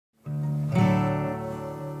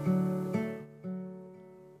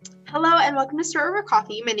Hello and welcome to STRT Over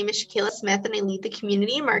Coffee. My name is Shakayla Smith and I lead the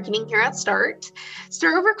community and marketing here at STRT.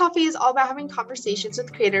 STRT Over Coffee is all about having conversations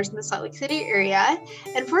with creators in the Salt Lake City area.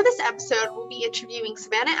 And for this episode, we'll be interviewing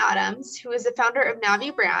Savannah Adams, who is the founder of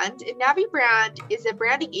Navvy Brand. And Navvy Brand is a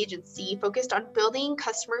branding agency focused on building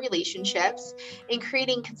customer relationships and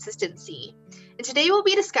creating consistency. And today we'll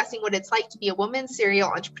be discussing what it's like to be a woman serial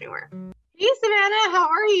entrepreneur. Hey Savannah, how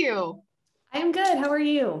are you? I'm good. How are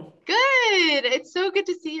you? Good. It's so good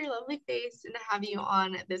to see your lovely face and to have you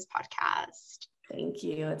on this podcast. Thank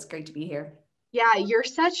you. It's great to be here. Yeah, you're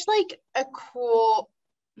such like a cool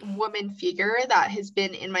woman figure that has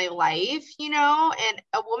been in my life, and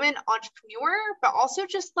a woman entrepreneur, but also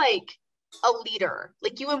just like a leader.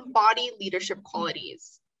 Like you embody leadership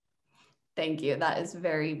qualities. Thank you. That is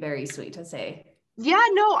very, very sweet to say. Yeah,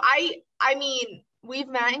 no, I mean, we've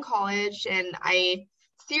met in college and I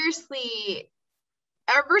seriously,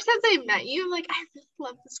 ever since I met you, like, I really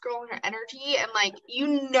love this girl and her energy. And like,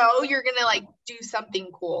 you're going to like do something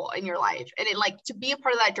cool in your life. And it like to be a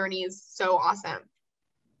part of that journey is so awesome.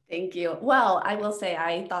 Thank you. Well, I will say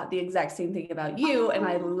I thought the exact same thing about you. And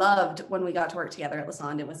I loved when we got to work together at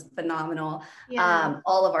Lassonde. It was phenomenal. Yeah.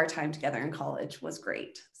 All of our time together in college was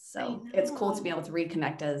great. So it's cool to be able to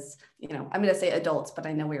reconnect as, I'm going to say adults, but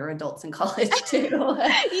I know we were adults in college too.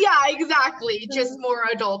 Yeah, exactly. Just more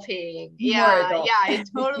adulting. Yeah, I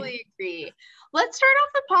totally agree. Let's start off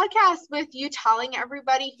the podcast with you telling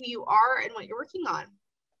everybody who you are and what you're working on.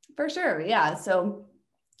 For sure. Yeah. So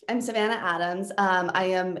I'm Savannah Adams. I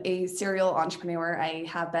am a serial entrepreneur. I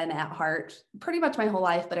have been at heart pretty much my whole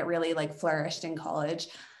life, but it really like flourished in college.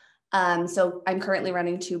 So I'm currently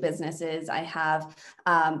running two businesses. I have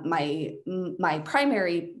my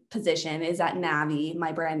primary position is at Navvy,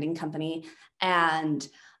 my branding company, and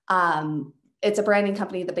it's a branding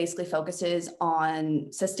company that basically focuses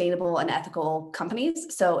on sustainable and ethical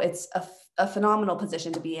companies. So it's a phenomenal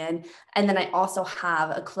position to be in. And then I also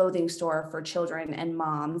have a clothing store for children and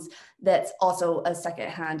moms that's also a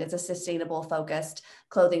secondhand. It's a sustainable focused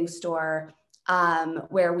clothing store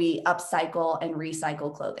where we upcycle and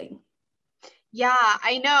recycle clothing. Yeah,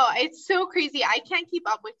 I know. It's so crazy. I can't keep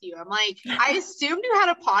up with you. I'm like, I assumed you had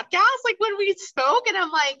a podcast like when we spoke, and I'm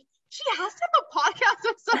like, she has to have a podcast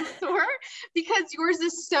of some sort because yours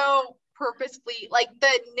is so purposefully like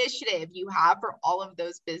the initiative you have for all of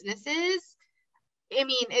those businesses. I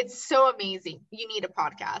mean, it's so amazing. You need a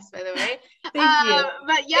podcast, by the way. Thank you.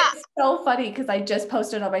 But yeah. It's so funny because I just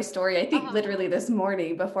posted on my story, I think literally this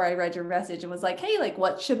morning before I read your message and was like, hey, like,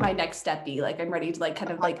 what should my next step be? Like, I'm ready to like kind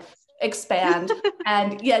of like expand.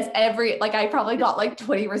 And yes, I probably got like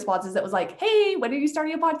 20 responses that was like, hey, when are you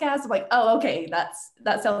starting a podcast? I'm like, oh, okay.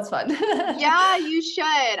 That sounds fun. Yeah, you should.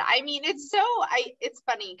 I mean, it's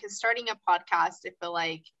funny because starting a podcast, I feel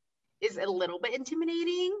like is a little bit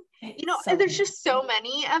intimidating, and there's just so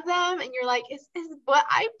many of them and you're like, is what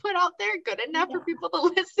I put out there good enough for people to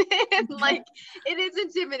listen? Like it is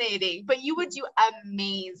intimidating, but you would do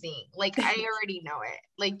amazing. Like I already know it.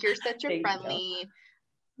 Like you're such a friendly,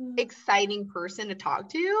 exciting person to talk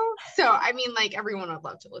to. So I mean, like everyone would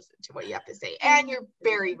love to listen to what you have to say, and you're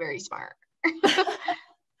very, very smart.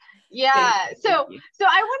 Yeah. So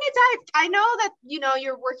I want to I know that,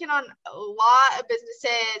 you're working on a lot of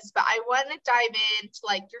businesses, but I want to dive into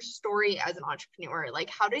like your story as an entrepreneur. Like,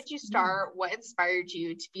 how did you start? What inspired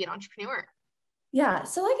you to be an entrepreneur? Yeah.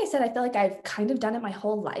 So like I said, I feel like I've kind of done it my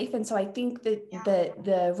whole life. And so I think that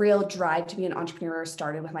the real drive to be an entrepreneur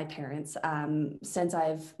started with my parents. Since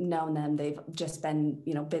I've known them, they've just been,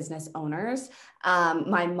 business owners.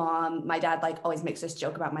 My dad like always makes this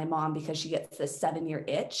joke about my mom because she gets this 7-year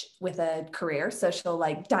itch with a career. So she'll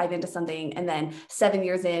like dive into something and then 7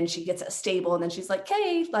 years in, she gets stable. And then she's like,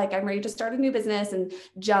 hey, like I'm ready to start a new business, and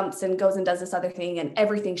jumps and goes and does this other thing. And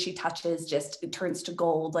everything she touches just turns to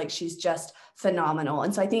gold. Like she's just phenomenal.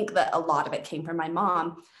 And so I think that a lot of it came from my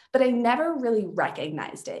mom, but I never really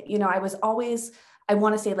recognized it. I was always, I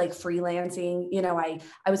want to say like freelancing,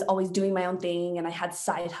 I was always doing my own thing and I had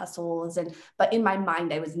side hustles, but in my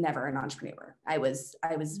mind, I was never an entrepreneur. I was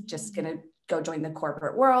just going to go join the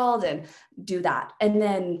corporate world and do that. And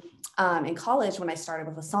then in college, when I started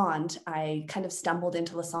with Lassonde, I kind of stumbled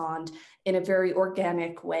into Lassonde in a very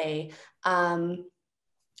organic way. And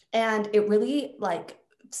it really like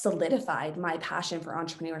solidified my passion for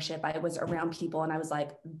entrepreneurship. I was around people and I was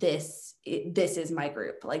like, this is my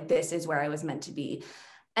group. Like, this is where I was meant to be.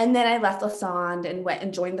 And then I left Lassonde and went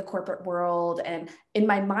and joined the corporate world. And in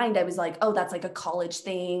my mind, I was like, oh, that's like a college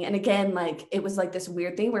thing. And again, like, it was like this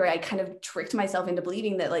weird thing where I kind of tricked myself into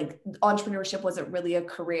believing that like entrepreneurship wasn't really a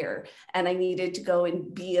career and I needed to go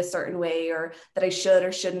and be a certain way, or that I should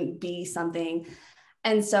or shouldn't be something.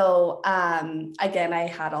 And so, again, I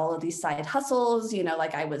had all of these side hustles, you know,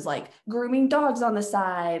 like I was like grooming dogs on the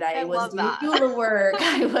side. I was doing doula work.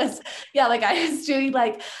 I was doing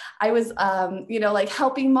like, I was, you know, like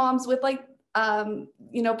helping moms with like,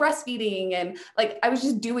 you know, breastfeeding, and like, I was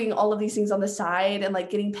just doing all of these things on the side and like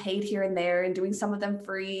getting paid here and there and doing some of them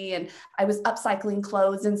free. And I was upcycling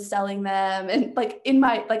clothes and selling them. And like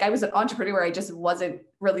I was an entrepreneur. I just wasn't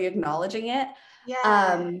really acknowledging it.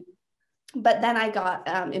 Yeah. But then I got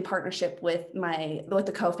in partnership with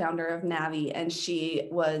the co-founder of Navvy, and she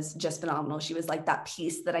was just phenomenal. She was like that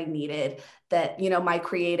piece that I needed, that, you know, my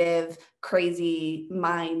creative, crazy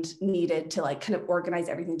mind needed to like kind of organize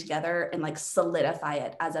everything together and like solidify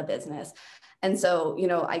it as a business. And so, you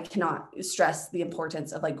know, I cannot stress the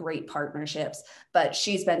importance of like great partnerships, but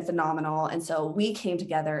she's been phenomenal. And so we came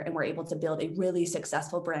together and were able to build a really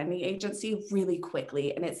successful branding agency really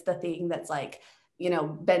quickly. And it's the thing that's like, you know,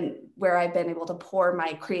 been where I've been able to pour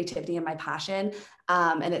my creativity and my passion.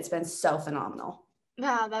 And it's been so phenomenal.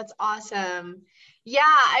 Wow, that's awesome. Yeah,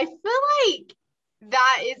 I feel like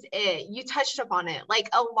that is it. You touched upon it. Like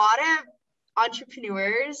a lot of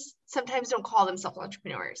entrepreneurs sometimes don't call themselves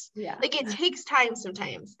entrepreneurs. Yeah. Like it takes time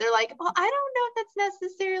sometimes. They're like, well, I don't know if that's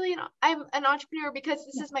necessarily I'm an entrepreneur because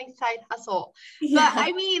this is my side hustle. Yeah. But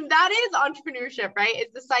I mean, that is entrepreneurship, right?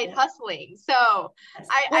 It's the side hustling. So yes.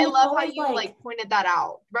 I love how you like pointed that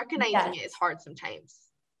out. Recognizing it is hard sometimes.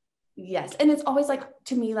 Yes. And it's always like,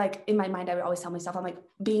 to me, like in my mind, I would always tell myself, I'm like,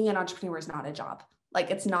 being an entrepreneur is not a job. Like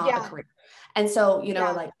it's not a career. And so, you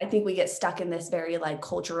know, like, I think we get stuck in this very like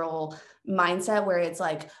cultural mindset where it's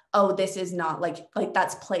like, oh, this is not like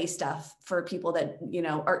that's play stuff for people that, you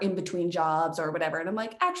know, are in between jobs or whatever. And I'm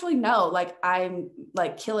like, actually, no, like I'm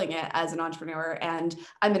like killing it as an entrepreneur, and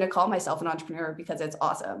I'm going to call myself an entrepreneur because it's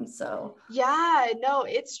awesome. So yeah, no,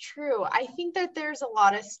 it's true. I think that there's a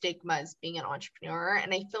lot of stigmas being an entrepreneur.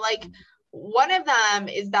 And I feel like one of them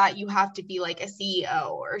is that you have to be like a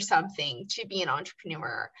CEO or something to be an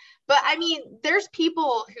entrepreneur. But I mean, there's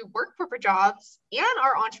people who work corporate jobs and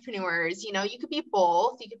are entrepreneurs. You know, you could be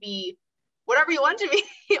both. You could be whatever you want to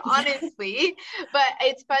be, honestly. But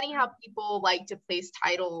it's funny how people like to place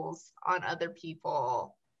titles on other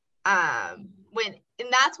people. And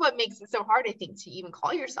that's what makes it so hard, I think, to even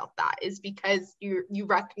call yourself that, is because you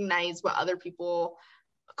recognize what other people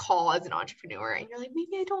call as an entrepreneur, and you're like,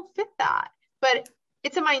 maybe I don't fit that. But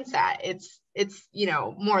it's a mindset. It's you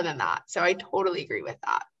know, more than that. So I totally agree with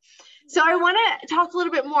that. So I want to talk a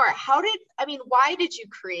little bit more. Why did you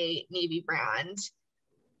create Navvy brand?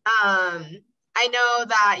 I know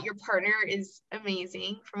that your partner is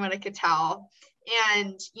amazing from what I could tell.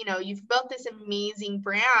 And, you know, you've built this amazing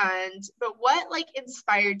brand, but what like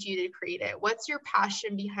inspired you to create it? What's your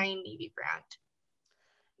passion behind Navvy brand?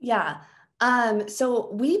 Yeah.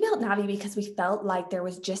 So we built Navvy because we felt like there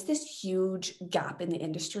was just this huge gap in the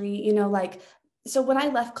industry, you know, like, so when I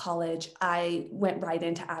left college, I went right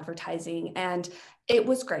into advertising, and it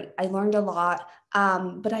was great. I learned a lot.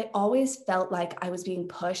 But I always felt like I was being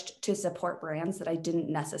pushed to support brands that I didn't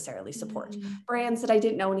necessarily support, brands that I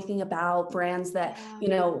didn't know anything about, brands that, you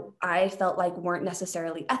know, I felt like weren't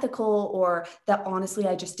necessarily ethical, or that honestly,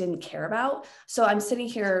 I just didn't care about. So I'm sitting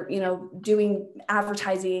here, you know, doing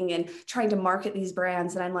advertising and trying to market these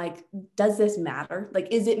brands. And I'm like, does this matter? Like,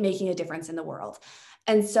 is it making a difference in the world?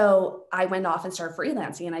 And so I went off and started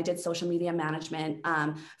freelancing, and I did social media management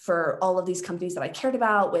for all of these companies that I cared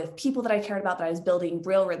about, with people that I cared about, that I was building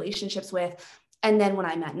real relationships with. And then when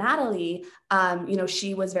I met Natalie, you know,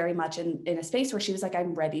 she was very much in a space where she was like,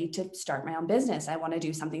 I'm ready to start my own business. I want to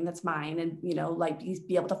do something that's mine, and, you know, like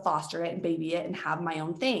be able to foster it and baby it and have my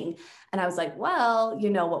own thing. And I was like, well, you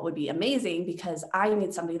know, what would be amazing, because I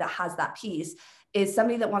need somebody that has that piece, is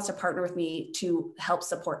somebody that wants to partner with me to help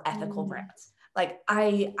support ethical brands. Like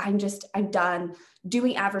I'm done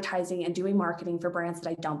doing advertising and doing marketing for brands that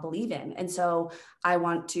I don't believe in. And so I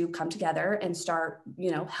want to come together and start,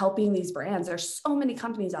 you know, helping these brands. There's so many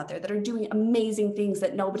companies out there that are doing amazing things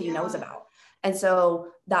that nobody knows about. And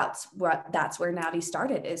so that's where Navvy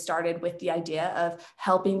started. It started with the idea of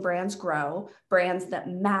helping brands grow, brands that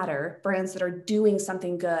matter, brands that are doing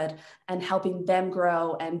something good, and helping them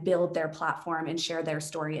grow and build their platform and share their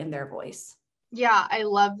story and their voice. Yeah, I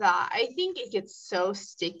love that. I think it gets so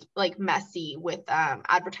messy with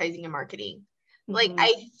advertising and marketing. Like,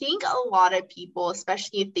 I think a lot of people,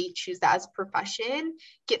 especially if they choose that as a profession,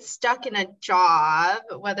 get stuck in a job,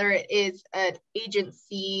 whether it is an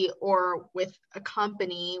agency or with a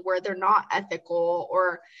company, where they're not ethical,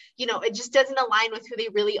 or, you know, it just doesn't align with who they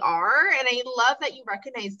really are. And I love that you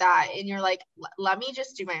recognize that, and you're like, let me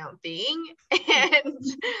just do my own thing and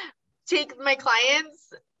take my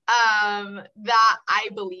clients that I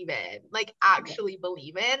believe in, like actually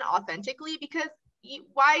believe in authentically, because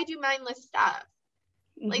why do mindless stuff?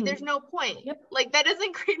 Like, there's no point. Like, that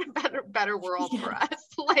doesn't create a better world for us.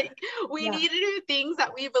 Like, we need to do things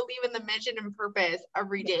that we believe in the mission and purpose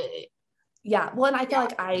every day. Yeah. Well, and I feel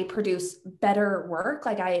like I produce better work.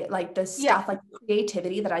 Like I like this stuff, like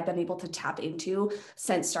creativity that I've been able to tap into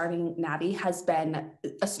since starting Navvy has been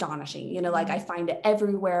astonishing. You know, like I find it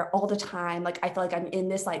everywhere all the time. Like I feel like I'm in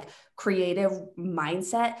this like creative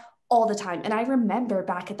mindset all the time. And I remember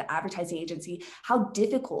back at the advertising agency, how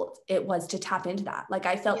difficult it was to tap into that. Like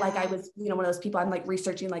I felt like I was, you know, one of those people, I'm like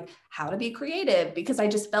researching like how to be creative, because I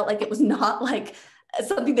just felt like it was not like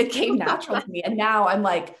something that came natural to me. And now I'm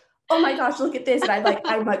like, oh my gosh, look at this. And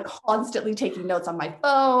I'm like constantly taking notes on my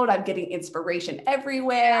phone. I'm getting inspiration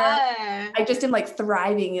everywhere. I just am like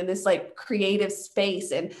thriving in this like creative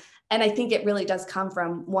space. And I think it really does come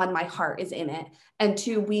from, one, my heart is in it. And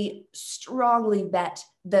two, we strongly vet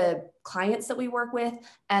the clients that we work with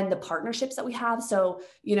and the partnerships that we have. So,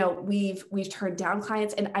 you know, we've turned down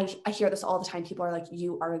clients, and I hear this all the time. People are like,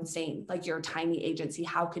 you are insane. Like, you're a tiny agency.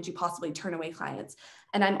 How could you possibly turn away clients?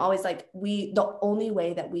 And I'm always like, the only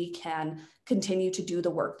way that we can continue to do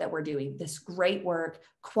the work that we're doing, this great work,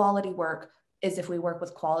 quality work, is if we work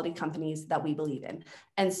with quality companies that we believe in.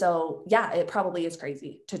 And so, yeah, it probably is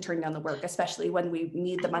crazy to turn down the work, especially when we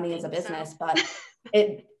need the money as a business, but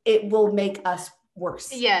it will make us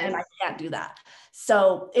worse. And I can't do that.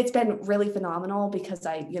 So it's been really phenomenal, because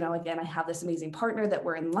again, I have this amazing partner that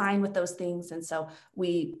we're in line with those things. And so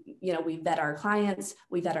we vet our clients,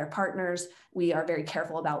 we vet our partners. We are very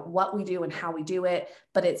careful about what we do and how we do it,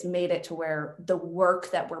 but it's made it to where the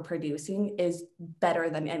work that we're producing is better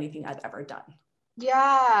than anything I've ever done. Yeah,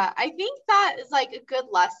 I think that is like a good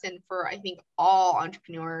lesson for, I think, all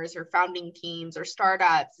entrepreneurs or founding teams or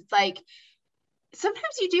startups. It's like,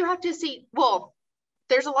 sometimes you do have to say, well,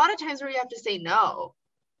 there's a lot of times where you have to say no,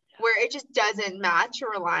 where it just doesn't match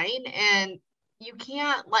or align, and you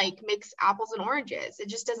can't like mix apples and oranges. It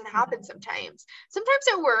just doesn't happen sometimes. Sometimes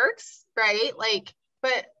it works, right? Like,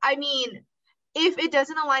 but I mean, if it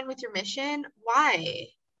doesn't align with your mission, why?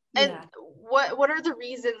 And what are the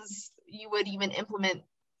reasons you would even implement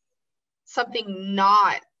something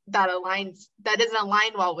that doesn't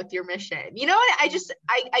align well with your mission? You know what?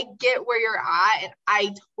 I get where you're at, and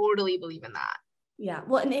I totally believe in that. Yeah.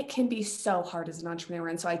 Well, and it can be so hard as an entrepreneur.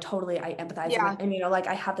 And so I empathize. And, like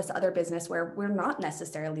I have this other business where we're not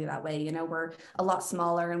necessarily that way. We're a lot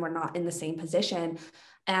smaller and we're not in the same position.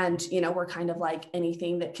 And, we're kind of like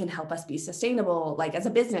anything that can help us be sustainable, like as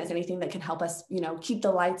a business, anything that can help us, keep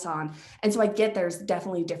the lights on. And so I get there's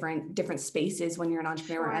definitely different spaces when you're an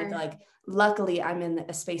entrepreneur. And I feel like luckily I'm in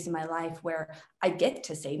a space in my life where I get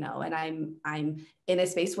to say no, and I'm in a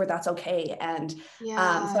space where that's okay. And so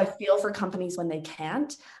I feel for companies when they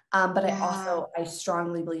can't. But I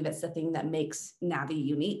strongly believe it's the thing that makes Navvy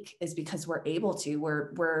unique, is because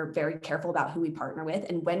we're very careful about who we partner with.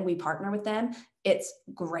 And when we partner with them, it's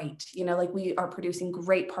great. Like we are producing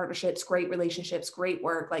great partnerships, great relationships, great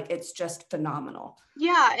work. Like it's just phenomenal.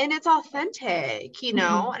 Yeah. And it's authentic, and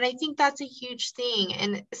I think that's a huge thing.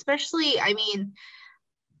 And especially, I mean,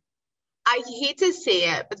 I hate to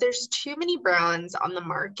say it, but there's too many brands on the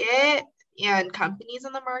market and companies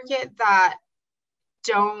on the market that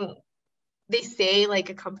they say like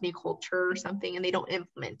a company culture or something, and they don't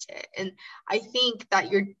implement it. And I think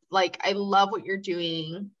that you're like, I love what you're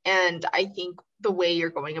doing. And I think the way you're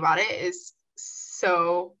going about it is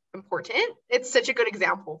so important. It's such a good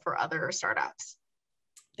example for other startups.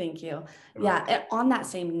 Thank you. Yeah. On that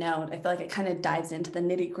same note, I feel like it kind of dives into the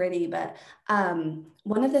nitty gritty, but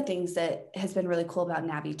one of the things that has been really cool about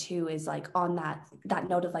Navvy too is like on that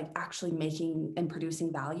note of like actually making and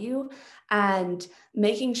producing value, and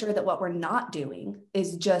making sure that what we're not doing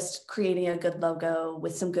is just creating a good logo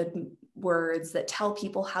with some good words that tell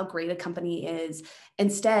people how great a company is.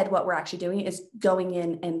 Instead, what we're actually doing is going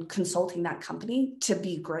in and consulting that company to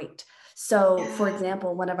be great. So for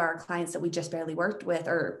example, one of our clients that we just barely worked with,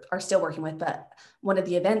 or are still working with, but one of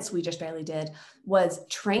the events we just barely did was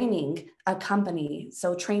training a company.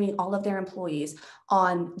 So training all of their employees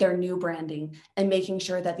on their new branding and making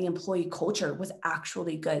sure that the employee culture was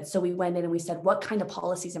actually good. So we went in and we said, what kind of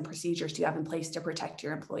policies and procedures do you have in place to protect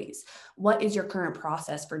your employees? What is your current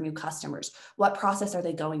process for new customers? What process are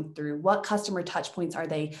they going through? What customer touch points are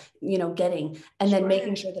they, getting? And then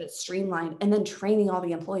making sure that it's streamlined, and then training all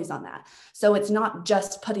the employees on that. So it's not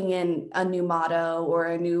just putting in a new motto or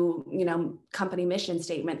a new, company mission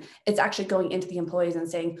statement. It's actually going into the employees and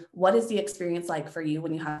saying, what is the experience like for you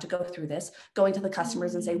when you have to go through this? Going to the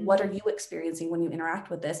customers and say, what are you experiencing when you interact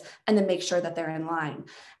with this? And then make sure that they're in line.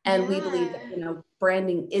 And we believe that, you know,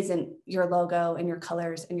 branding isn't your logo and your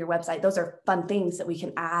colors and your website. Those are fun things that we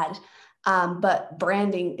can add. But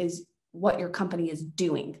branding is what your company is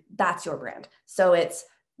doing. That's your brand. So it's,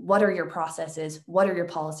 what are your processes? What are your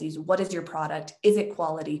policies? What is your product? Is it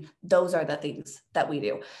quality? Those are the things that we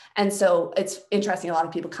do. And so it's interesting. A lot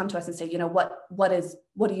of people come to us and say, you know, what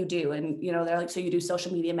do you do? And, you know, they're like, so you do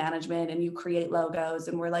social media management and you create logos.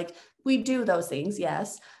 And we're like, we do those things.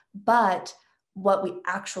 Yes. But what we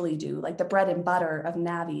actually do, like the bread and butter of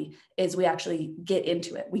Navvy, is we actually get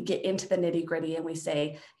into it. We get into the nitty gritty and we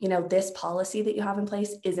say, you know, this policy that you have in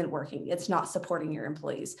place isn't working. It's not supporting your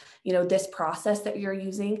employees. You know, this process that you're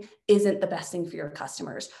using isn't the best thing for your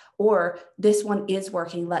customers, or this one is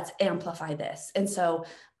working. Let's amplify this. And so,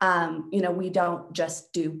 you know, we don't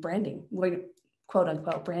just do branding. We quote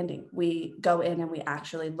unquote branding. We go in and we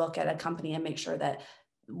actually look at a company and make sure that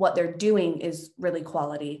what they're doing is really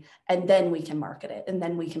quality, and then we can market it, and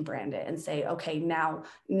then we can brand it and say, okay, now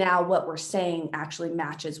what we're saying actually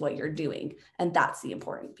matches what you're doing. And that's the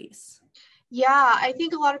important piece. Yeah, I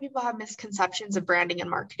think a lot of people have misconceptions of branding and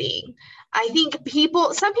marketing. I think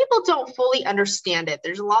some people don't fully understand it.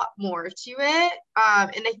 There's a lot more to it.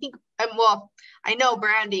 And I think, well, I know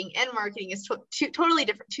branding and marketing is totally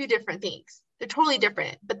different, two different things. They're totally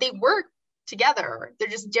different, but they work together. They're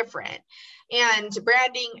just different. And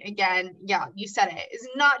branding, again, yeah, you said it, is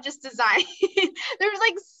not just design. There's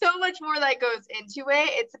like so much more that goes into it.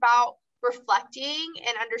 It's about reflecting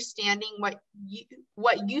and understanding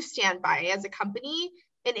what you stand by as a company,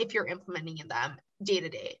 and if you're implementing them day to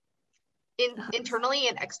day, internally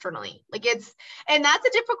and externally. Like and that's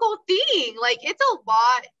a difficult thing. Like it's a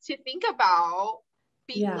lot to think about,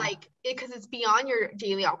 because it's beyond your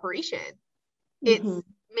daily operation. It's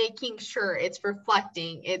making sure it's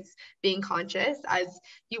reflecting, it's being conscious, as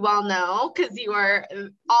you well know, because you are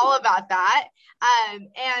all about that.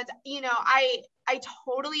 And, you know, I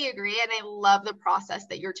totally agree. And I love the process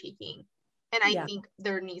that you're taking. And I think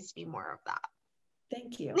there needs to be more of that.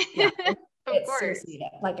 Thank you. Yeah. Of course. Seriously,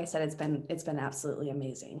 like I said, it's been absolutely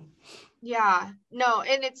amazing. Yeah, no.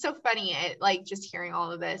 And it's so funny. Like just hearing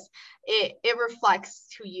all of this, it reflects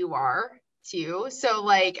who you are too. So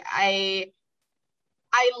like,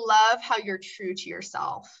 I love how you're true to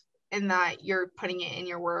yourself and that you're putting it in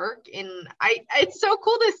your work. And it's so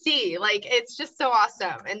cool to see. Like, it's just so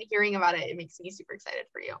awesome. And hearing about it makes me super excited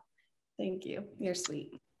for you. Thank you. You're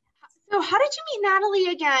sweet. So how did you meet Natalie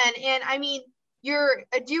again? And I mean, you're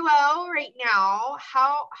a duo right now.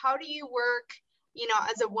 How do you work, you know,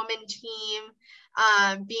 as a woman team,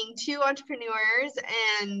 being two entrepreneurs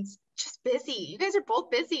and just busy? You guys are both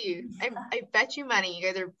busy. I bet you money. You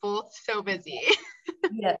guys are both so busy.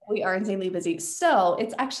 Yeah, we are insanely busy. So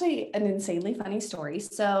it's actually an insanely funny story.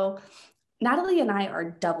 So Natalie and I are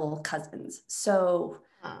double cousins. So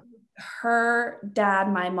her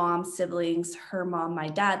dad, my mom's siblings, her mom, my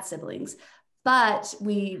dad's siblings, but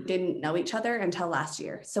we didn't know each other until last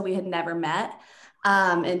year. So we had never met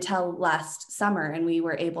until last summer, and we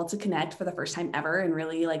were able to connect for the first time ever and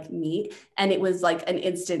really like meet. And it was like an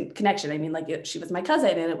instant connection. I mean, like she was my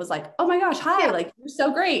cousin, and it was like, oh my gosh, hi, like you're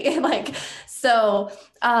so great. Like, so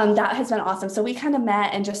that has been awesome. So we kind of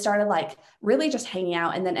met and just started like really just hanging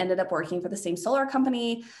out, and then ended up working for the same solar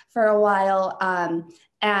company for a while.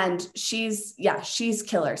 And she's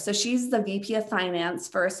killer. So she's the VP of finance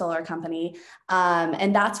for a solar company.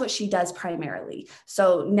 And that's what she does primarily.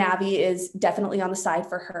 So Navvy is definitely on the side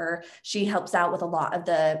for her. She helps out with a lot of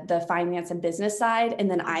the finance and business side.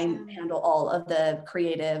 And then I handle all of the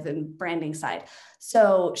creative and branding side.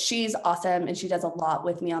 So she's awesome. And she does a lot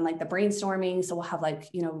with me on like the brainstorming. So we'll have like,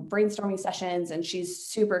 you know, brainstorming sessions, and she's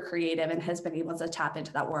super creative and has been able to tap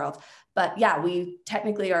into that world. But yeah, we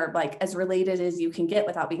technically are like as related as you can get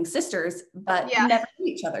without being sisters, but never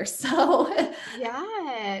knew each other. So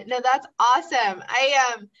yeah, no, that's awesome.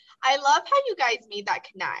 I love how you guys made that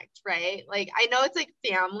connect, right? Like, I know it's like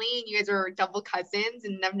family and you guys are double cousins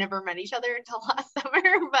and have never met each other until last summer,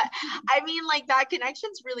 but I mean, like that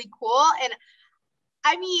connection's really cool. And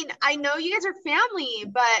I mean, I know you guys are family,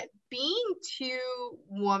 but being two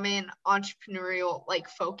woman entrepreneurial, like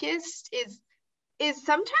focused is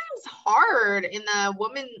sometimes hard in the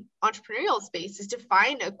woman entrepreneurial space, is to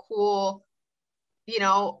find a cool, you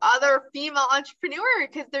know, other female entrepreneur,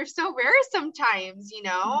 because they're so rare sometimes, you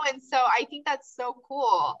know? And so I think that's so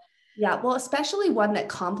cool. Yeah. Well, especially one that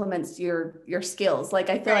complements your skills. Like,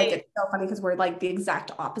 I feel like it's so funny because we're like the exact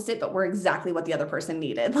opposite, but we're exactly what the other person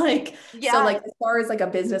needed. Like, so like, as far as like a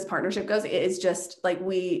business partnership goes, it is just like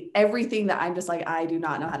everything that I'm just like, I do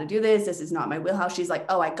not know how to do this. This is not my wheelhouse. She's like,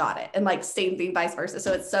 oh, I got it. And like, same thing, vice versa.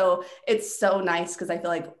 So it's so nice. Cause I feel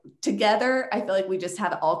like together, I feel like we just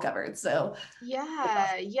have it all covered. So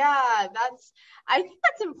yeah. I think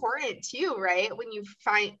that's important too, right? When you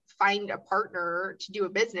find a partner to do a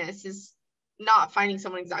business, is not finding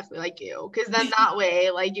someone exactly like you, because then that way,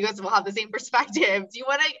 like, you guys will have the same perspectives. You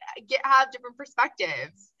want to have different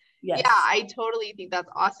perspectives. yes. Yeah, I totally think that's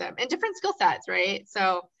awesome, and different skill sets, right?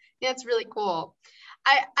 So yeah, it's really cool.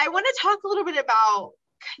 I want to talk a little bit about,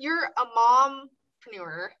 you're a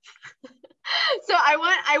mompreneur. So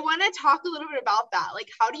I want to talk a little bit about that. Like,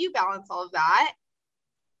 how do you balance all of that?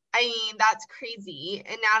 I mean, that's crazy.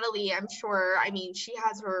 And Natalie, I'm sure, I mean, she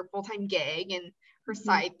has her full-time gig and her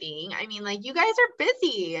side thing. I mean, like, you guys are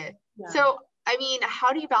busy. Yeah. So, I mean,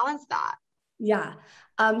 how do you balance that? Yeah.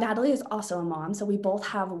 Natalie is also a mom. So we both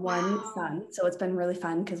have one son. So it's been really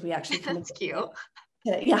fun because we actually kind That's cute.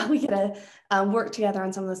 Yeah, we get to work together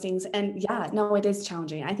on some of those things. And yeah, no, it is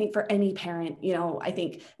challenging. I think for any parent, I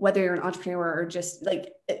think whether you're an entrepreneur or just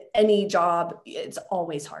like any job, it's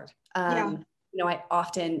always hard. I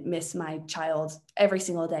often miss my child every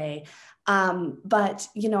single day. But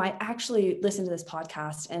I actually listened to this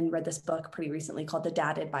podcast and read this book pretty recently called The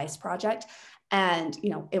Dad Advice Project. And,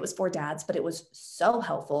 it was for dads, but it was so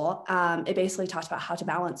helpful. It basically talked about how to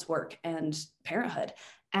balance work and parenthood.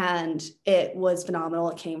 And it was phenomenal.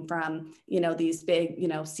 It came from, these big,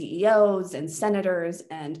 CEOs and senators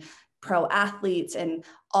and pro athletes and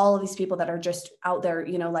all of these people that are just out there,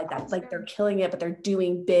 like that, like they're killing it, but they're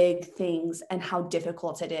doing big things, and how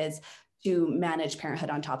difficult it is to manage parenthood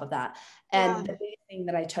on top of that. And the big thing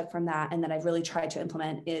that I took from that and that I've really tried to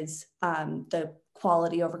implement is the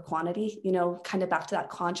quality over quantity, kind of back to that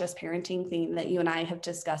conscious parenting theme that you and I have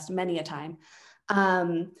discussed many a time.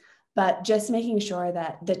 But just making sure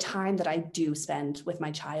that the time that I do spend with my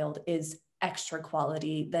child is extra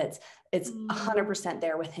quality, that it's 100%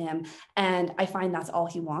 there with him. And I find that's all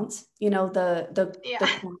he wants.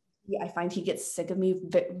 The I find he gets sick of me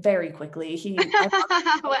very quickly.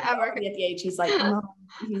 Whatever. At the age he's like, Mom,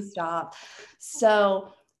 please stop.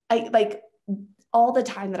 So I like all the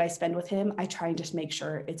time that I spend with him, I try and just make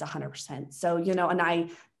sure it's 100%. So, and I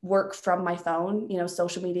work from my phone,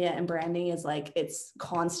 social media and branding is like, it's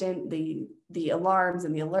constant. The alarms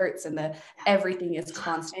and the alerts and everything is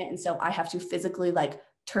constant. And so I have to physically like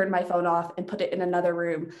turn my phone off and put it in another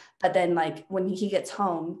room. But then like when he gets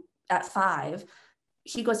home at 5,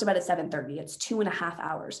 he goes to bed at 7:30. It's 2.5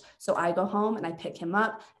 hours. So I go home and I pick him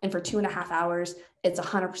up, and for 2.5 hours, it's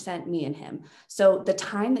 100% me and him. So the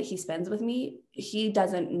time that he spends with me, he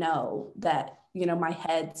doesn't know that, my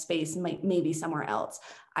head space might maybe somewhere else.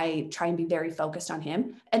 I try and be very focused on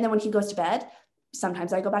him. And then when he goes to bed,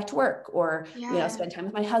 sometimes I go back to work or, spend time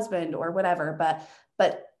with my husband or whatever.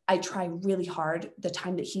 But I try really hard. The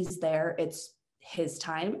time that he's there, it's his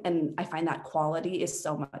time. And I find that quality is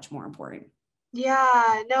so much more important.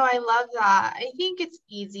 Yeah, no, I love that. I think it's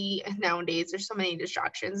easy nowadays. There's so many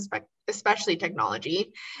distractions, but especially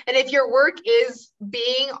technology. And if your work is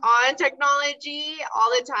being on technology all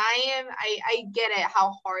the time, I get it,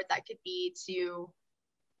 how hard that could be to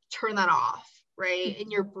turn that off, right? In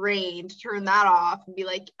your brain, to turn that off and be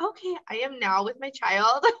like, okay, I am now with my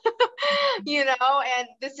child, and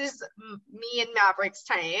this is me and Maverick's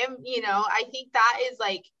time. I think that is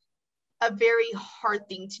like a very hard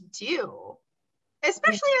thing to do.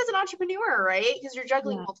 Especially as an entrepreneur, right? Because you're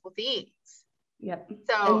juggling multiple things. Yep.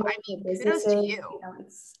 So I mean, kudos to you.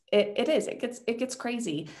 It gets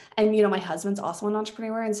crazy. And my husband's also an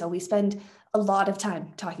entrepreneur, and so we spend a lot of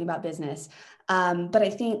time talking about business. But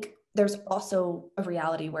I think there's also a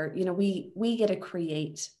reality where we get to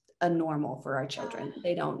create a normal for our children.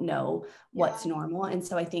 They don't know what's normal. And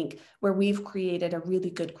so I think where we've created a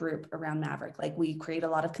really good group around Maverick, like we create a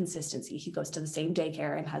lot of consistency. He goes to the same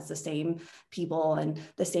daycare and has the same people and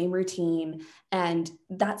the same routine, and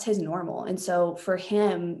that's his normal. And so for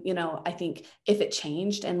him, I think if it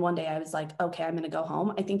changed and one day I was like, okay, I'm going to go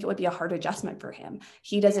home, I think it would be a hard adjustment for him.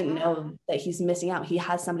 He doesn't know that he's missing out. He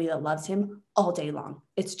has somebody that loves him all day long.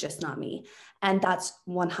 It's just not me. And that's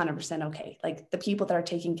 100% okay. Like the people that are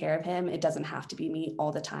taking care of him, it doesn't have to be me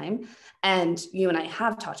all the time. And you and I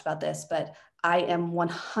have talked about this, but I am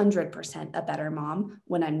 100% a better mom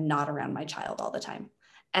when I'm not around my child all the time.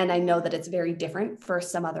 And I know that it's very different for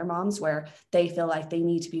some other moms where they feel like they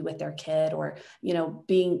need to be with their kid, or,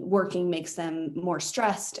 working makes them more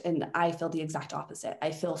stressed. And I feel the exact opposite.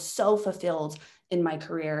 I feel so fulfilled in my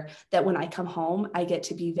career that when I come home, I get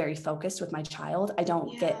to be very focused with my child. I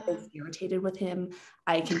don't get as irritated with him.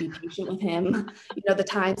 I can be patient with him. You know, the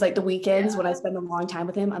times like the weekends when I spend a long time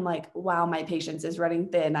with him, I'm like, wow, my patience is running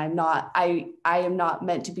thin. I am not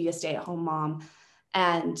meant to be a stay-at-home mom.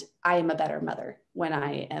 And I am a better mother when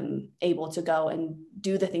I am able to go and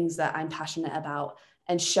do the things that I'm passionate about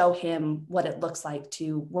and show him what it looks like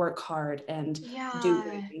to work hard and do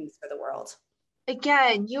great things for the world.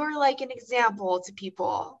 Again, you're like an example to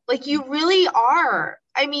people. Like you really are.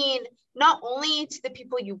 I mean, not only to the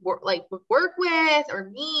people you work with or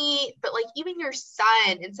meet, but like even your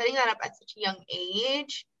son, and setting that up at such a young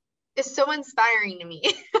age is so inspiring to me.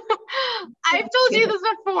 I've told you this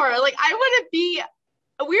before. Like I want to be,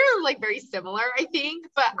 we're like very similar, I think,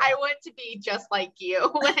 but I want to be just like you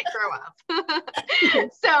when I grow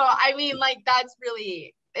up. So, I mean, like, that's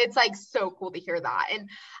really, it's like so cool to hear that. And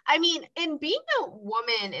I mean, in being a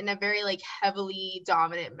woman in a very like heavily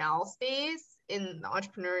dominant male space in the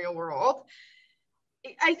entrepreneurial world,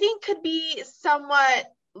 I think could be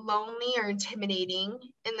somewhat lonely or intimidating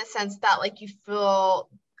in the sense that like you feel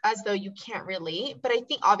as though you can't relate. But I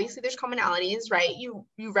think obviously there's commonalities, right? You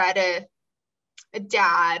read a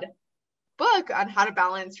dad book on how to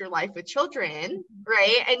balance your life with children,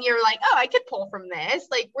 right? And you're like, oh, I could pull from this.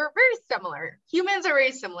 Like we're very similar. Humans are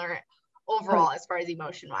very similar overall as far as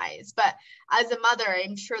emotion wise, but as a mother,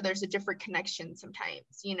 I'm sure there's a different connection sometimes,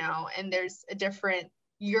 you know, and there's a different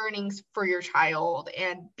yearnings for your child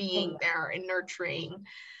and being there and nurturing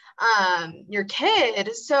your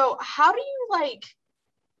kid. So how do you like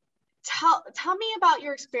tell me about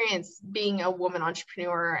your experience being a woman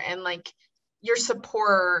entrepreneur and like your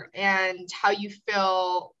support and how you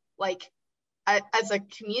feel like as a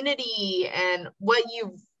community and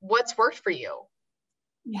what's worked for you.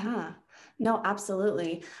 Yeah, no,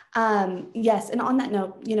 absolutely. Yes. And on that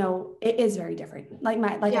note, you know, it is very different. Like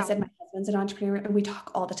I said, my husband's an entrepreneur and we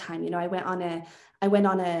talk all the time. You know, I went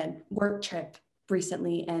on a work trip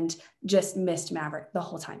recently and just missed Maverick the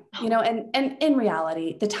whole time, you know, and in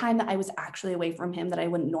reality, the time that I was actually away from him that I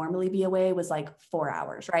wouldn't normally be away was like 4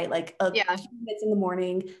 hours, right? Like a few minutes in the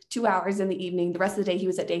morning, 2 hours in the evening, the rest of the day he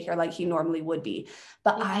was at daycare like he normally would be.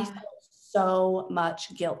 But I felt so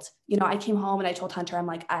much guilt. You know, I came home and I told Hunter, I'm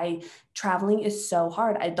like, traveling is so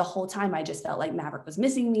hard. The whole time I just felt like Maverick was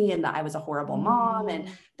missing me and that I was a horrible mom and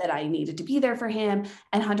that I needed to be there for him.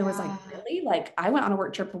 And Hunter was like, really? Like I went on a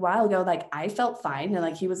work trip a while ago. Like I felt fine. And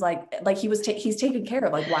like, he was like he's taken care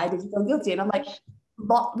of. Like, why did you feel guilty? And I'm like,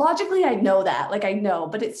 logically, I know that, like, I know,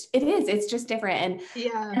 but it's just different. And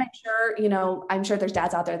I'm sure, you know, I'm sure there's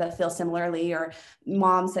dads out there that feel similarly or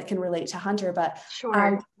moms that can relate to Hunter, but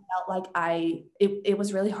I felt like it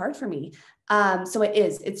was really hard for me. So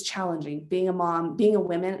it's challenging being a mom, being a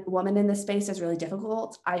woman in this space is really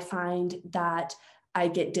difficult. I find that I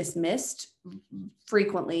get dismissed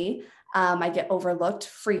frequently. I get overlooked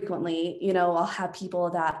frequently. You know, I'll have people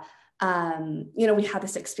that, you know, we had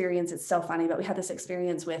this experience, it's so funny, but we had this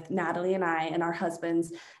experience with Natalie and I and our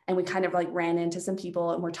husbands, and we kind of like ran into some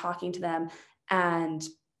people and we're talking to them and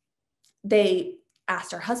they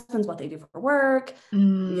asked our husbands what they do for work, you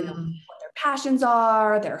know, what their passions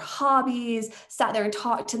are, their hobbies, sat there and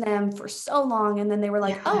talked to them for so long. And then they were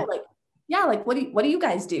like, oh, like, yeah, like, what do you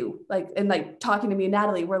guys do? Like, and like talking to me and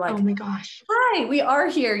Natalie, we're like, oh my gosh, hi, we are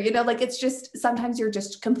here. You know, like, it's just, sometimes you're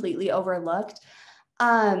just completely overlooked.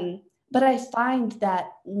 But I find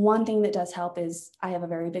that one thing that does help is I have a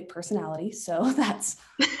very big personality. So that's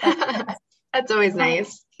always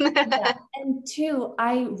nice. Yeah. And two,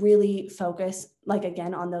 I really focus like,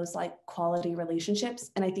 again, on those like quality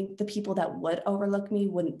relationships. And I think the people that would overlook me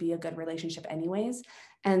wouldn't be a good relationship anyways.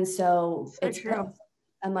 And so it's true.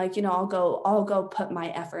 I'm like, you know, I'll go put my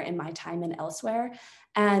effort and my time in elsewhere.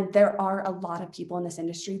 And there are a lot of people in this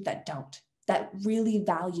industry that really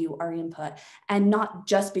value our input, and not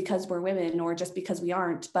just because we're women or just because we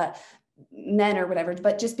aren't, but men or whatever,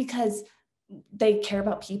 but just because they care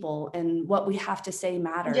about people and what we have to say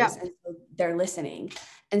matters. And so they're listening.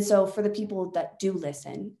 And so for the people that do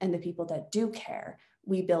listen and the people that do care,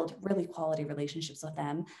 we build really quality relationships with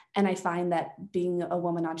them. And I find that being a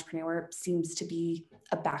woman entrepreneur seems to be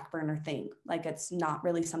a back burner thing. Like it's not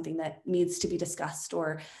really something that needs to be discussed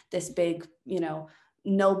or this big, you know,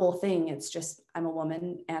 noble thing. It's just, I'm a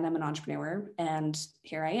woman and I'm an entrepreneur and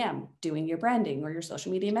here I am doing your branding or your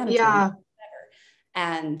social media management.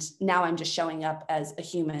 And now I'm just showing up as a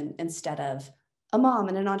human instead of a mom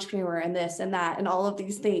and an entrepreneur and this and that and all of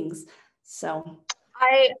these things. So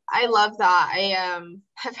I love that. I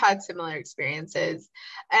have had similar experiences,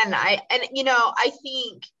 and you know, I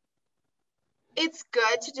think it's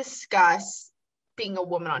good to discuss being a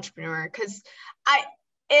woman entrepreneur, because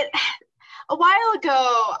a while ago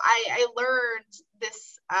I learned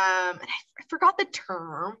this, and I forgot the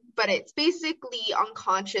term, but it's basically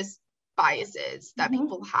unconscious biases that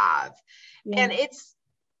people have. And it's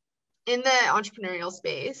in the entrepreneurial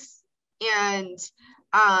space, and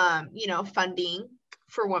you know, funding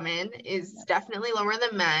for women is definitely lower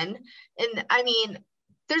than men. And I mean,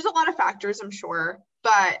 there's a lot of factors, I'm sure,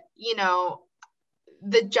 but you know,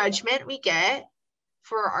 the judgment we get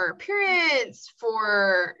for our appearance,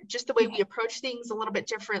 for just the way we approach things a little bit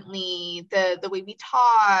differently, the way we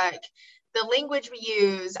talk, the language we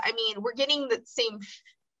use. I mean, we're getting the same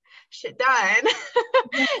shit done.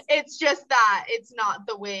 It's just that it's not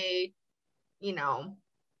the way, you know,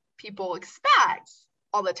 people expect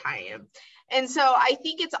all the time. And so I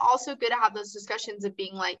think it's also good to have those discussions of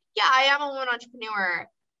being like, yeah, I am a woman entrepreneur,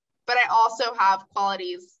 but I also have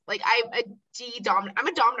qualities. Like I'm a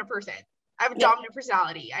dominant person. I have a dominant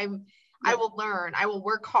personality. I will learn, I will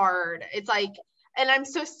work hard. It's like, and I'm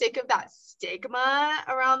so sick of that stigma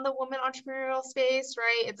around the woman entrepreneurial space,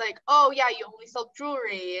 right? It's like, oh yeah, you only sell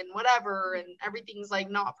jewelry and whatever, and everything's like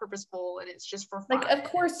not purposeful and it's just for fun. Like, of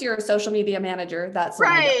course you're a social media manager. That's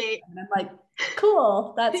right. And I'm like,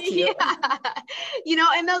 cool, that's cute. Yeah. You know,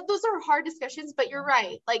 and those are hard discussions, but you're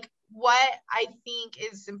right. Like what I think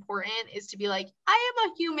is important is to be like, I am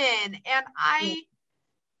a human and I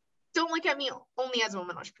don't look at me only as a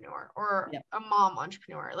woman entrepreneur or a mom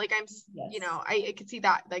entrepreneur. Like I'm, you know, I could see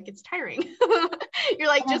that, like, it's tiring. You're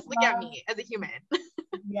like, just look at me as a human.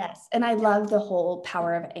 Yes. And I love the whole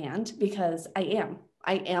power of and, because I am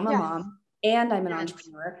a mom and I'm an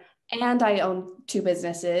entrepreneur and I own 2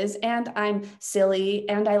 businesses and I'm silly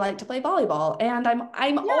and I like to play volleyball and I'm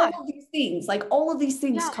all of these things, like all of these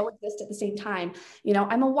things coexist at the same time. You know,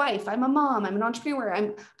 I'm a wife, I'm a mom, I'm an entrepreneur,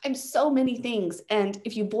 I'm so many things. And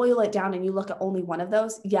if you boil it down and you look at only one of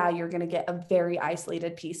those, you're going to get a very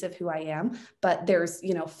isolated piece of who I am. But there's,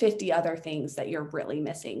 you know, 50 other things that you're really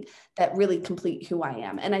missing that really complete who I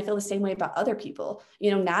am. And I feel the same way about other people.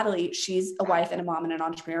 You know, Natalie, she's a wife and a mom and an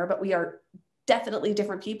entrepreneur, but we are definitely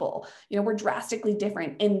different people. You know, we're drastically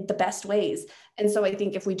different in the best ways. And so I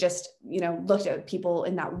think if we just, you know, looked at people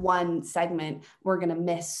in that one segment, we're going to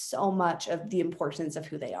miss so much of the importance of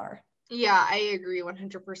who they are. Yeah, I agree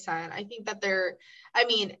 100%. I think that I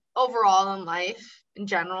mean, overall in life in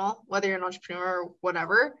general, whether you're an entrepreneur or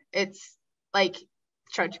whatever, it's like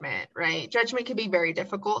judgment, right? Judgment can be very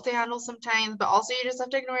difficult to handle sometimes, but also you just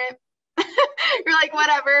have to ignore it. You're like,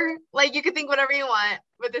 whatever, like you can think whatever you want,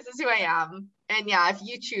 but this is who I am. And yeah, if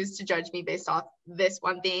you choose to judge me based off this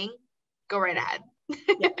one thing, go right ahead.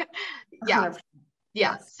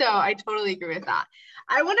 Yeah. So I totally agree with that.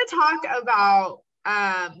 I want to talk about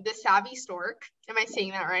the Savvy Stork. Am I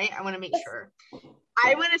saying that right? I want to make sure.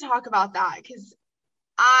 I want to talk about that because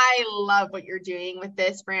I love what you're doing with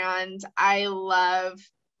this brand. I love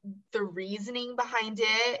the reasoning behind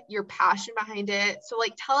it, your passion behind it. So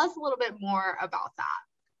like, tell us a little bit more about that.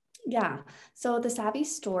 Yeah. So the Savvy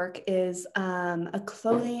Stork is a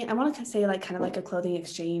clothing, I want to say like kind of like a clothing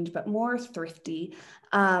exchange, but more thrifty.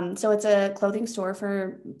 So it's a clothing store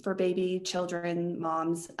for baby, children,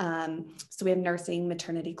 moms. So we have nursing,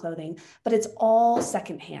 maternity clothing, but it's all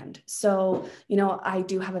secondhand. So, you know, I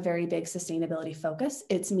do have a very big sustainability focus.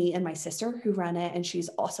 It's me and my sister who run it, and she's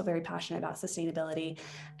also very passionate about sustainability.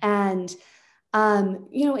 And,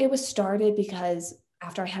 you know, it was started because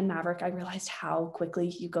after I had Maverick, I realized how quickly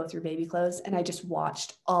you go through baby clothes. And I just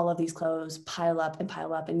watched all of these clothes pile up,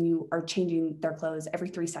 and you are changing their clothes every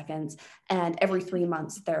 3 seconds. And every 3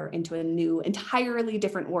 months, they're into a new, entirely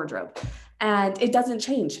different wardrobe. And it doesn't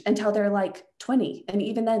change until they're like 20. And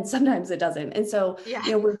even then, sometimes it doesn't. And so,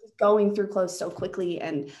 you know, we're just going through clothes so quickly,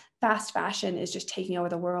 and fast fashion is just taking over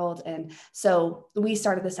the world. And so we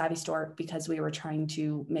started the Savvy Store because we were trying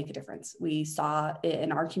to make a difference. We saw it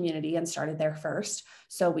in our community and started there first.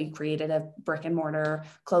 So we created a brick and mortar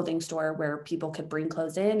clothing store where people could bring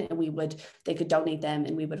clothes in, and they could donate them,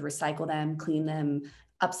 and we would recycle them, clean them,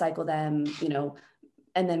 upcycle them, you know,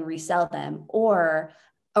 and then resell them.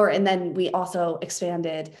 And then we also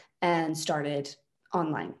expanded and started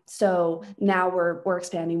online. So now we're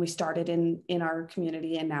expanding. We started in our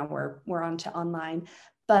community, and now we're on to online.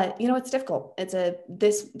 But you know, it's difficult.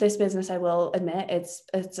 This business, I will admit, it's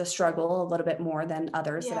a struggle a little bit more than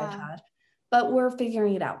others that I've had, but we're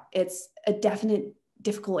figuring it out. It's a definite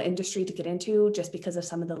difficult industry to get into just because of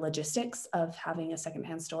some of the logistics of having a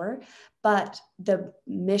secondhand store. But the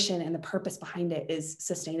mission and the purpose behind it is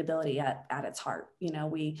sustainability at its heart. You know,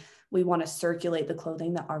 we want to circulate the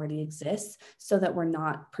clothing that already exists so that we're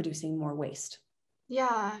not producing more waste.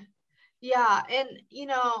 Yeah. Yeah. And,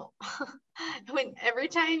 when every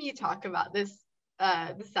time you talk about this,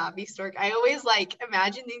 the Savvy stork, I always like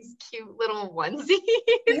imagine these cute little onesies.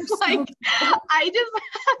 Like, I just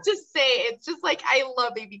have to say, it's just like, I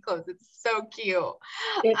love baby clothes. It's so cute.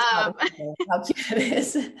 It's how cute it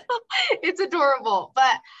is. It's adorable.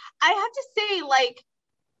 But I have to say, like,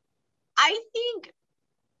 I think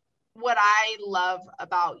what I love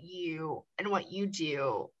about you and what you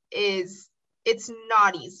do is it's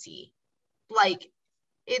not easy. Like,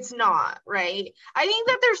 it's not, right? I think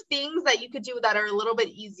that there's things that you could do that are a little bit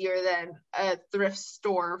easier than a thrift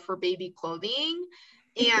store for baby clothing.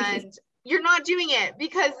 And you're not doing it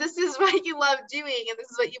because this is what you love doing and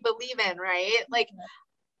this is what you believe in, right? Like,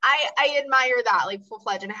 I admire that, like,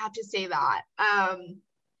 full-fledged, and I have to say that.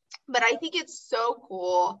 But I think it's so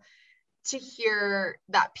cool to hear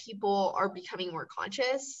that people are becoming more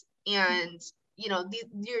conscious, and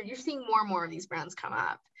you're seeing more and more of these brands come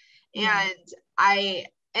up. Yeah. And I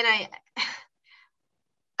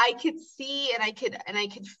could see and I could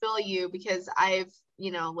feel you, because I've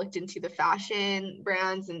looked into the fashion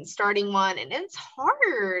brands and starting one, and it's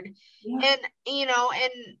hard. Yeah. And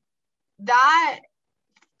that,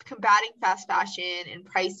 combating fast fashion and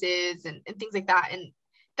prices and things like that, and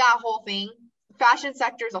that whole thing, fashion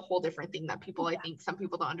sector is a whole different thing that people, I think some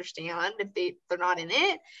people don't understand if they're not in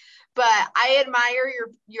it. But I admire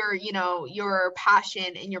your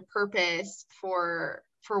passion and your purpose for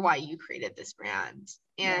why you created this brand.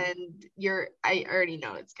 And I already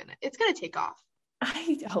know it's gonna take off.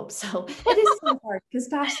 I hope so. It is so hard because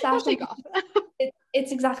fast fashion take off.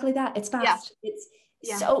 It's exactly that. It's fast. Yeah. It's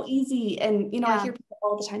so easy. And I hear people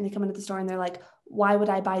all the time, they come into the store and they're like, why would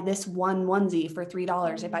I buy this one onesie for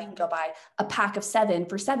 $3 if I can go buy a pack of 7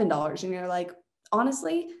 for $7? And you're like,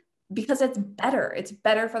 honestly, because it's better. It's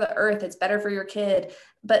better for the earth. It's better for your kid.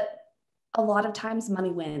 But a lot of times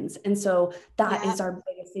money wins. And so that is our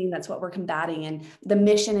biggest thing. That's what we're combating. And the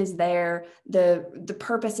mission is there. The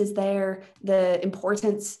purpose is there. The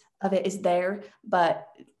importance of it is there. But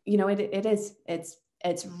it's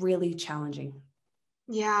really challenging.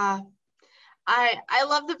 Yeah. I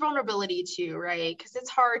love the vulnerability too, right? Because it's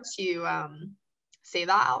hard to say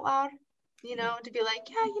that out loud, to be like,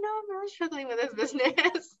 I'm really struggling with this business. But,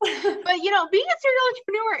 being a serial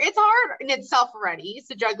entrepreneur, it's hard in itself already.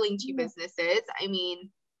 So juggling 2 businesses, I mean,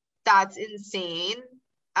 that's insane.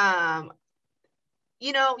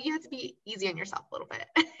 You have to be easy on yourself a little bit.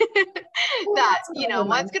 That,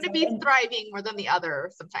 one's going to be thriving more than the other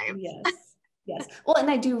sometimes. Yes. Well, and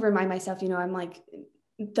I do remind myself, I'm like,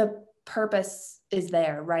 the purpose is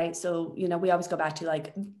there, right? So, we always go back to,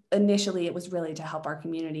 like, initially it was really to help our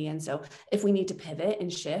community. And so if we need to pivot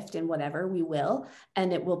and shift and whatever, we will,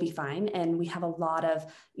 and it will be fine. And we have a lot of,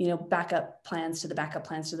 backup plans to the backup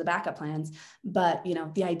plans to the backup plans. But,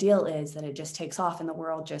 the ideal is that it just takes off and the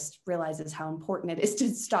world just realizes how important it is to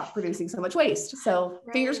stop producing so much waste. So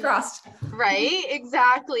fingers crossed. Right.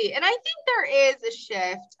 Exactly. And I think there is a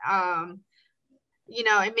shift.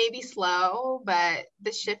 It may be slow, but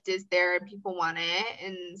the shift is there and people want it.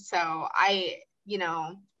 And so I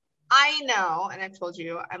know, and I told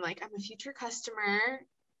you, I'm a future customer.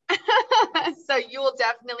 So you will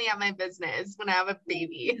definitely have my business when I have a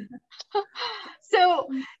baby. So,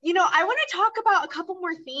 I want to talk about a couple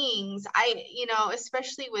more things.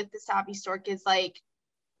 Especially with the Savvy Stork, is like,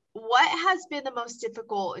 what has been the most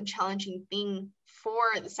difficult and challenging thing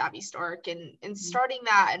for the Savvy Stork and starting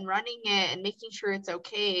that and running it and making sure it's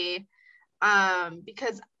okay?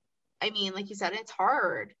 Because I mean, like you said, it's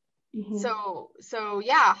hard. Mm-hmm. So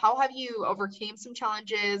yeah, how have you overcame some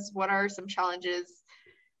challenges? What are some challenges,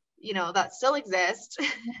 that still exist?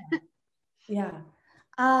 Yeah.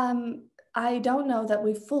 I don't know that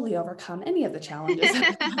we've fully overcome any of the challenges,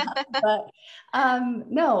 but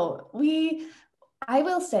no, I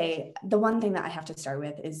will say the one thing that I have to start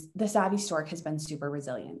with is the Savvy Stork has been super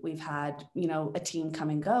resilient. We've had, a team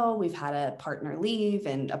come and go. We've had a partner leave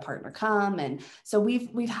and a partner come. And so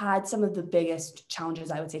we've had some of the biggest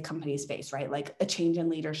challenges, I would say, companies face, right? Like a change in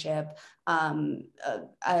leadership, an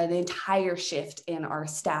entire shift in our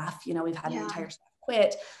staff. We've had an entire staff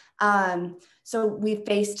quit. So we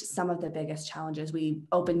faced some of the biggest challenges. We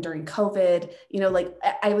opened during COVID,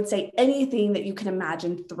 I would say anything that you can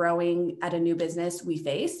imagine throwing at a new business we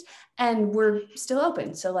faced, and we're still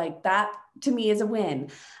open. So like that to me is a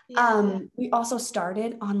win. Yeah. We also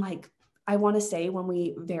started on I want to say when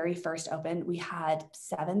we very first opened, we had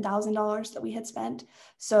 $7,000 that we had spent.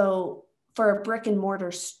 So for a brick and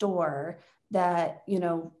mortar store that,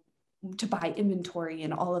 to buy inventory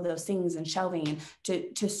and all of those things and shelving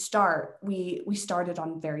to start, we started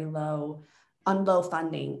on very low on low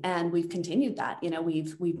funding, and we've continued that.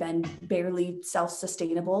 We've been barely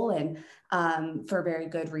self-sustainable, and for a very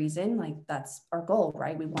good reason. Like, that's our goal,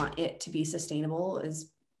 right? We want it to be sustainable,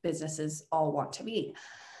 as businesses all want to be.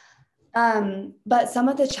 But some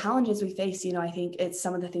of the challenges we face, I think it's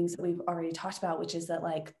some of the things that we've already talked about, which is that,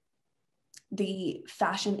 like, the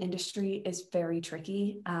fashion industry is very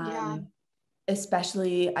tricky.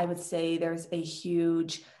 Especially, I would say there's a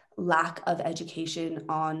huge lack of education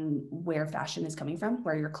on where fashion is coming from,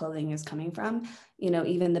 where your clothing is coming from.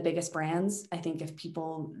 Even the biggest brands, I think if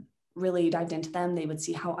people really dived into them, they would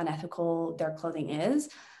see how unethical their clothing is.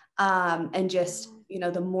 And just,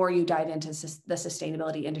 the more you dive into the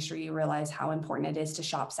sustainability industry, you realize how important it is to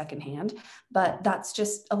shop secondhand. But that's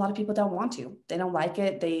just, a lot of people don't want to. They don't like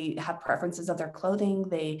it. They have preferences of their clothing.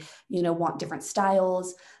 They, want different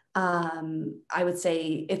styles. I would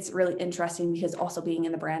say it's really interesting because also being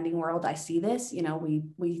in the branding world, I see this.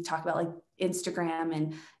 We talk about, like, Instagram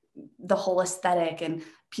and the whole aesthetic, and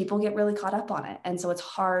people get really caught up on it. And so it's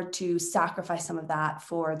hard to sacrifice some of that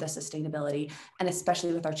for the sustainability, and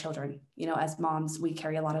especially with our children. As moms, we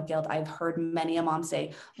carry a lot of guilt. I've heard many a mom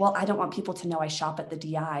say, well, I don't want people to know I shop at the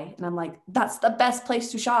DI. And I'm like, that's the best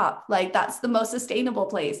place to shop. Like, that's the most sustainable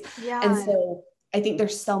place. Yeah. And so I think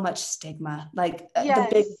there's so much stigma. Like, yes.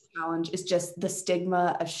 The big challenge is just the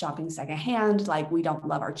stigma of shopping secondhand. Like, we don't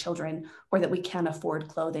love our children, or that we can't afford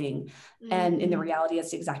clothing. Mm-hmm. And in the reality,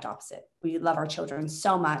 it's the exact opposite. We love our children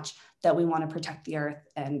so much that we want to protect the earth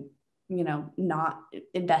and, not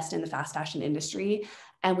invest in the fast fashion industry.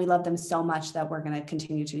 And we love them so much that we're going to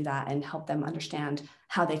continue to do that and help them understand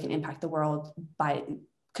how they can impact the world by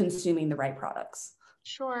consuming the right products.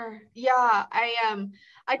 Sure. Yeah.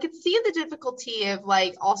 I could see the difficulty of,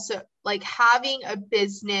 like, also, like, having a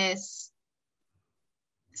business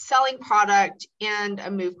selling product and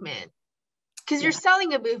a movement, because you're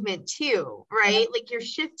selling a movement too, right? Like, you're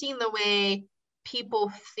shifting the way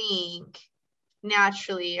people think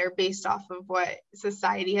naturally, or based off of what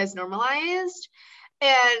society has normalized.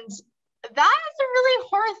 And that is a really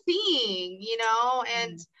hard thing,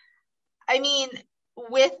 and I mean,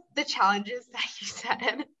 with the challenges that you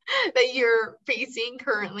said that you're facing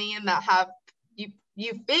currently and that have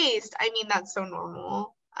you faced, I mean, that's so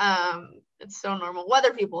normal. It's so normal,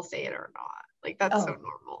 whether people say it or not. Like, that's so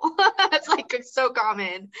normal. It's like, it's so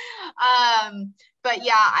common. But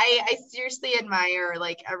yeah, I seriously admire,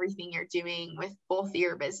 like, everything you're doing with both of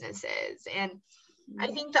your businesses. And I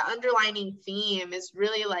think the underlining theme is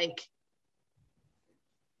really, like,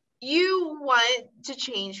 you want to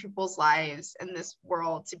change people's lives in this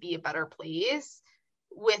world to be a better place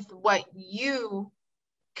with what you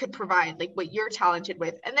could provide, like what you're talented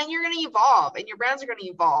with. And then you're going to evolve, and your brands are going to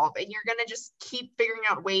evolve, and you're going to just keep figuring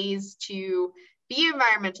out ways to be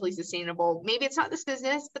environmentally sustainable. Maybe it's not this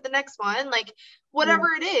business, but the next one, like, whatever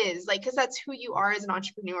it is, like, because that's who you are as an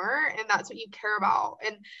entrepreneur, and that's what you care about.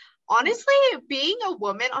 And honestly, being a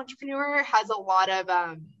woman entrepreneur has a lot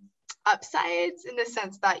of upsides, in the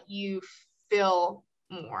sense that you feel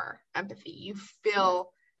more empathy, you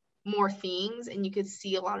feel more things, and you could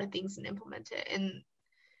see a lot of things and implement it. And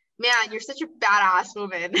man, you're such a badass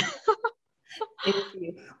woman. Thank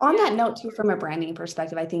you. On that note too, from a branding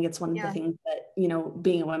perspective, I think it's one of the things that,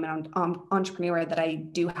 being a woman entrepreneur, that I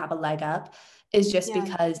do have a leg up, is just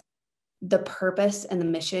because the purpose and the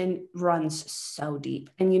mission runs so deep.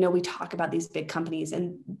 And, we talk about these big companies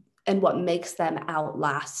and what makes them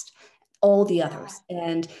outlast all the others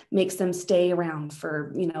and makes them stay around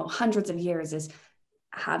for, hundreds of years, is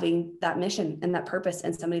having that mission and that purpose,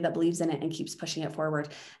 and somebody that believes in it and keeps pushing it forward.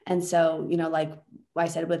 And so, like I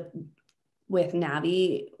said, with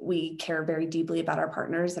Navvy, we care very deeply about our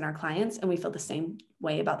partners and our clients, and we feel the same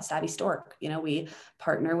way about the Savvy Stork. We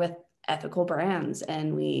partner with ethical brands,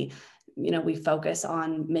 and we focus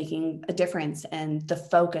on making a difference, and the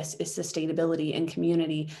focus is sustainability and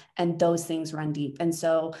community, and those things run deep. And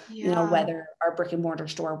so, whether our brick and mortar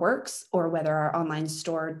store works, or whether our online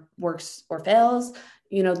store works or fails,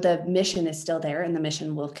 the mission is still there, and the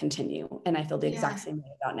mission will continue. And I feel the exact same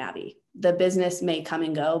way about Navvy. The business may come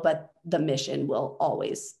and go, but the mission will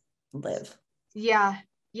always live. Yeah.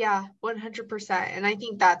 100%. And I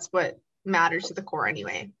think that's what matters to the core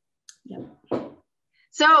anyway. Yeah.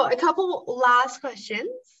 So a couple last questions.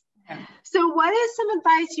 Okay. So what is some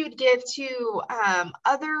advice you would give to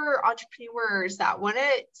other entrepreneurs that want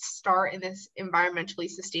to start in this environmentally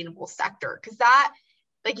sustainable sector? Because that,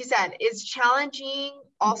 like you said, is challenging,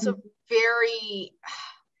 also very,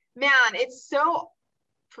 man, it's so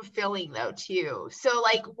fulfilling though too. So,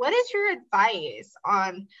 like, what is your advice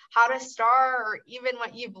on how to start, or even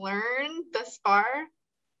what you've learned thus far?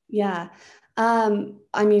 Yeah.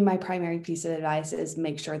 I mean, my primary piece of advice is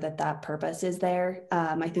make sure that that purpose is there.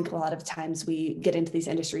 I think a lot of times we get into these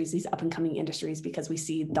industries, these up and coming industries, because we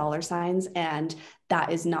see dollar signs, and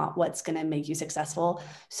that is not what's going to make you successful.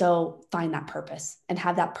 So find that purpose and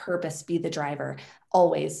have that purpose be the driver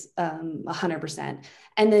always, 100%.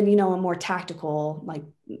 And then, a more tactical,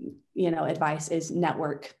 advice is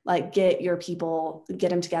network, get your people, get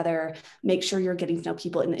them together, make sure you're getting to know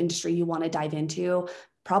people in the industry you want to dive into,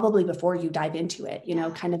 probably before you dive into it,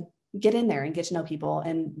 kind of get in there and get to know people,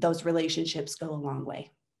 and those relationships go a long way.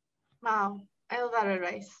 Wow. I love that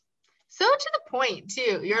advice. So to the point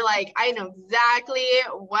too. You're like, I know exactly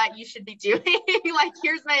what you should be doing.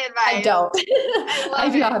 Here's my advice. I don't. I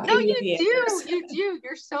do not have no, you do. You do.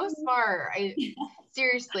 You're so smart.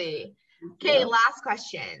 Seriously. Okay, last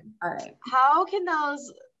question. All right. How can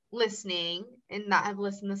those listening and that have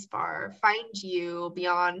listened this far find you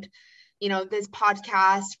beyond, this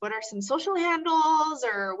podcast? What are some social handles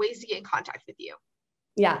or ways to get in contact with you?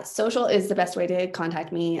 Yeah, social is the best way to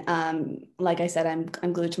contact me. Like I said, I'm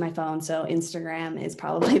glued to my phone, so Instagram is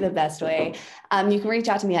probably the best way. You can reach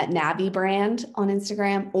out to me at Navvy brand on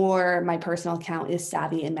Instagram, or my personal account is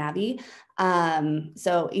Savvy and Navvy.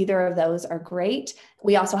 So either of those are great.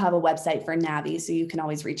 We also have a website for Navvy, so you can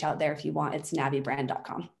always reach out there if you want. It's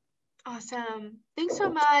navvybrand.com. Awesome. Thanks so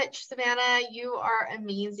much, Savannah. You are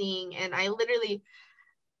amazing. And I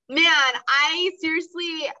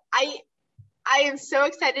am so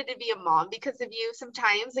excited to be a mom because of you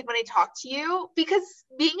sometimes, when I talk to you, because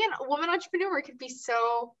being a woman entrepreneur can be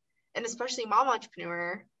so, and especially mom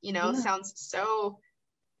entrepreneur, sounds so,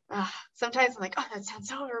 sometimes I'm like, oh, that sounds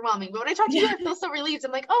so overwhelming. But when I talk to you, I feel so relieved.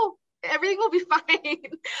 I'm like, oh, everything will be fine.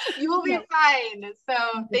 You will be fine.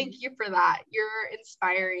 So thank you for that. You're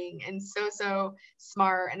inspiring and so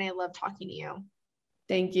smart. And I love talking to you.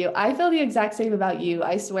 Thank you. I feel the exact same about you.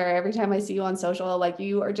 I swear, every time I see you on social,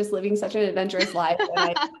 you are just living such an adventurous life.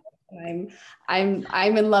 And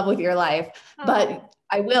I'm in love with your life. Oh. But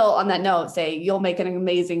I will, on that note, say you'll make an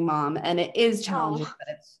amazing mom, and it is challenging, but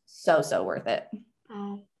it's so worth it.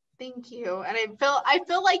 Oh, thank you. And I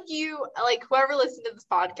feel like you, whoever listened to this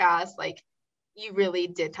podcast, you really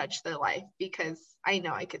did touch their life, because I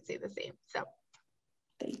know I could say the same. So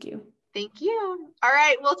thank you. Thank you. All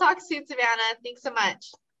right. We'll talk soon, Savannah. Thanks so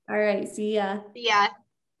much. All right. See ya. See ya.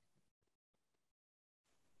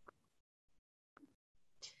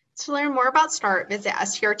 To learn more about STRT, visit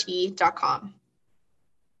STRT.com.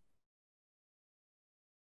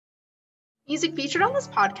 Music featured on this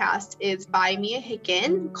podcast is by Mia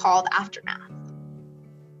Hicken, called Aftermath.